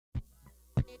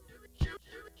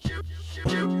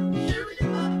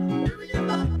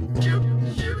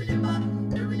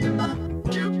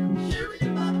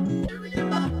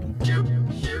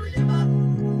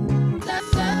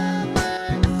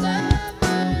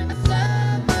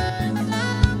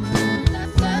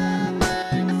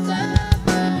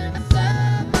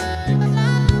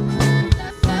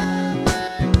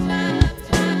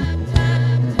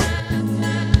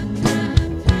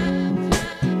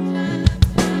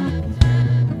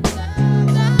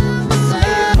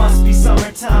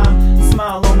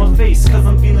Smile on my face, cause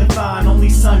I'm feeling fine. Only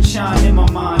sunshine in my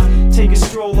mind. Take a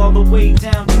stroll all the way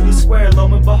down to the square.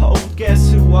 Lo and behold,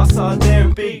 guess who I saw there?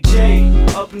 Big J.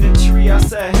 Up in the tree, I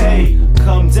said, hey,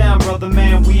 come down, brother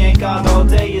man, we ain't got all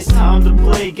day. It's time to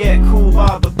play, get cool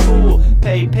by the pool.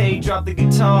 Pay, drop the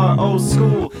guitar, old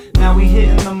school. Now we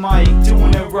hitting the mic,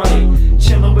 doing it right.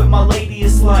 Chilling with my lady,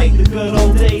 it's like the good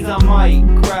old days. I might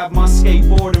grab my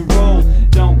skateboard and roll.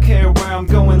 Don't care where I'm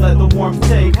going, let the warmth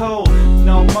take hold.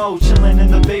 No more chilling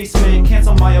in the basement,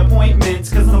 cancel my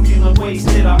appointments cause I'm feeling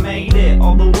wasted. I made it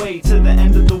all the way to the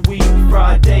end of the week,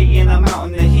 Friday, and I'm out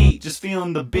in the heat, just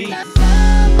feeling the beat.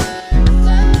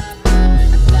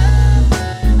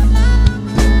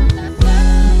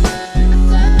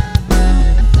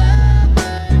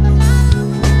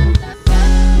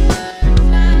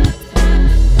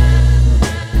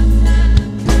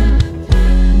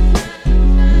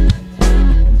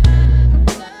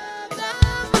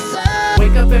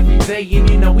 Wake up every day and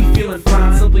you know we feeling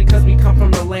fine, simply cause we come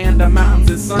from the land of mountains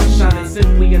and sunshine.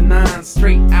 Simply a 9,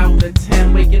 straight out of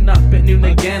 10. Waking up at noon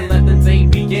again, let the day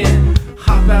begin.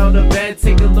 Hop out of bed,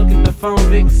 take a look at the phone.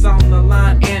 Vic's on the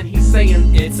line and he's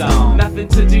saying it's on. Nothing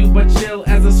to do but chill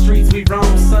as the streets we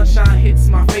roam. Sunshine hits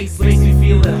my face, makes me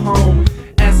feel at home.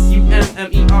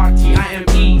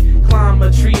 SUMMERTIME. Climb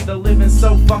a tree, the living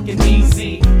so fucking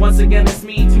easy. Once again it's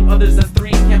me, 2 others that's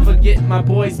 3. Can't forget my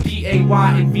boys BAY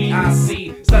and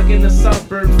VIC. Stuck in the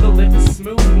suburbs, the living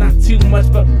smooth. Not too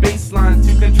much but baseline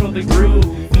to control the groove.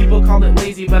 People call it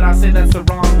lazy but I say that's the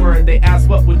wrong word. They ask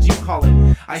what would you call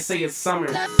it? I say it's summer.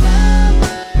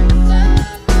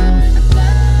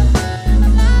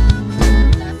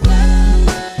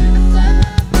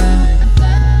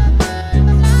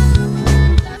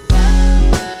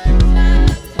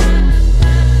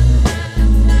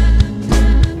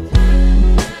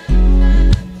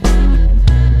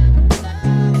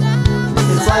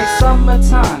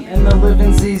 Summertime and the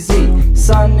living's easy.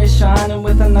 Sun is shining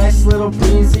with a nice little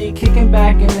breezy. Kicking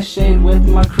back in the shade with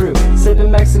my crew,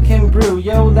 sipping Mexican brew,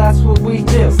 yo, that's what we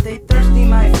do. Stay thirsty,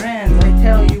 my friends, I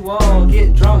tell you all.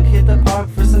 Get drunk, hit the park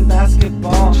for some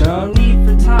basketball. No need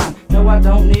for time, no I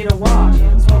don't need a watch.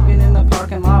 Smoking in the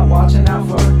parking lot, watching out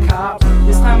for a cop.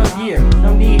 This time of year,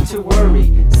 no need to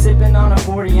worry. Sipping on a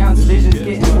 40-ounce, vision's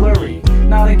getting blurry.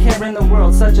 Not a care in the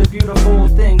world, such a beautiful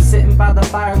thing. Sitting by the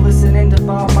fire, listening to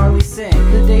Bob Marley sing.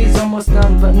 The day's almost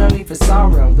done, but no need for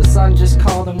sorrow. The sun just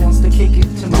called and wants to kick it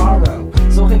tomorrow.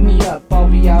 So hit me up, I'll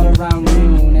be out around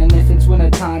noon. And if it's winter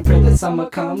time, pray that summer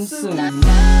comes soon.